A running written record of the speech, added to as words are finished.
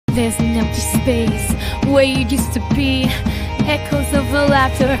There's an empty space where you used to be. Echoes of the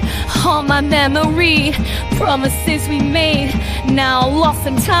laughter, all my memory. Promises we made, now lost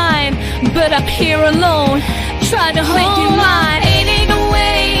in time. But I'm here alone, trying to make you mine. Fading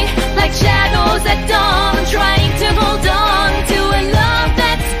away like shadows at dawn, trying to hold on to a love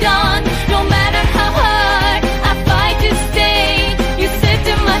that's gone. No matter how hard I fight to stay, you slipped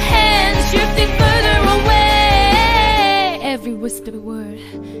in my hands, drifting further away. Every whispered word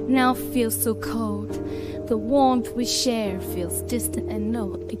now feels so cold. The warmth we share feels distant and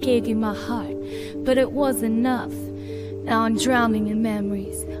no. I gave you my heart, but it was enough. Now I'm drowning in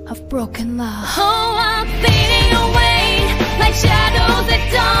memories of broken love. Oh, I'm fading away like shadows at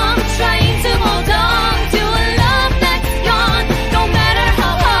dawn, trying to hold on to a love that's gone. No matter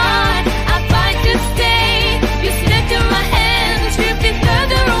how hard I fight to stay, you slipped in my hands, drifting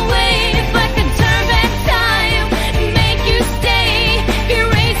further away. If I could turn back time, make you stay,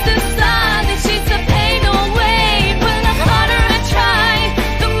 erase the sun that sheets the pain away. But the harder I try,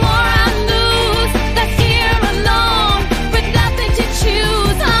 the more I lose. That's here alone, with nothing to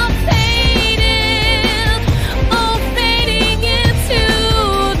choose. I'm fading, oh fading into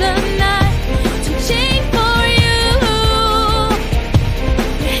the night, to change for you.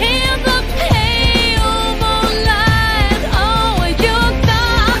 In the pale moonlight, oh you're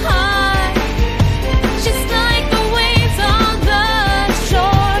gone, just like the waves on the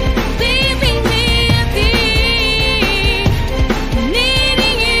shore, leaving me empty,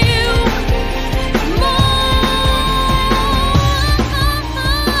 needing you more.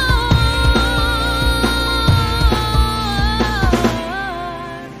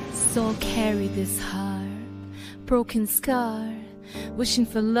 So carry this heart, broken scar, wishing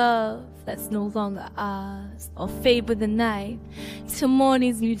for love that's no longer ours, or fade with the night till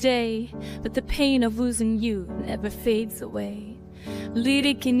morning's new day. But the pain of losing you never fades away.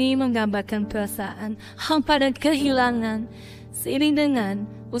 Lirik ini menggambarkan perasaan hampa dan kehilangan. Seiring dengan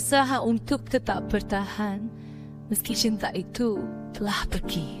usaha untuk tetap bertahan, meski cinta itu telah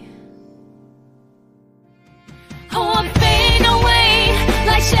pergi.